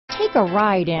Take a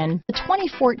ride in the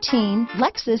 2014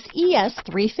 Lexus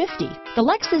ES350. The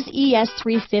Lexus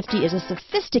ES350 is a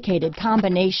sophisticated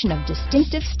combination of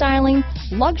distinctive styling,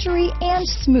 luxury, and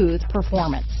smooth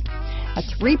performance. A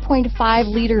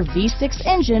 3.5-liter V6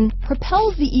 engine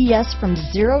propels the ES from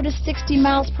 0 to 60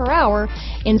 miles per hour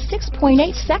in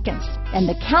 6.8 seconds, and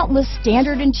the countless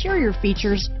standard interior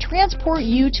features transport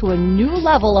you to a new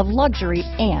level of luxury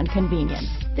and convenience.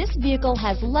 This vehicle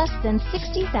has less than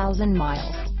 60,000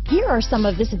 miles. Here are some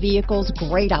of this vehicle's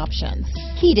great options: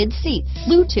 heated seats,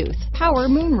 Bluetooth, power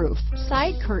moonroof,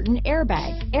 side curtain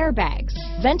airbag, airbags,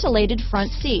 ventilated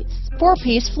front seats,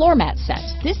 4-piece floor mat set.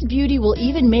 This beauty will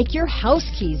even make your house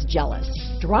keys jealous.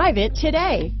 Drive it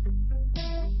today.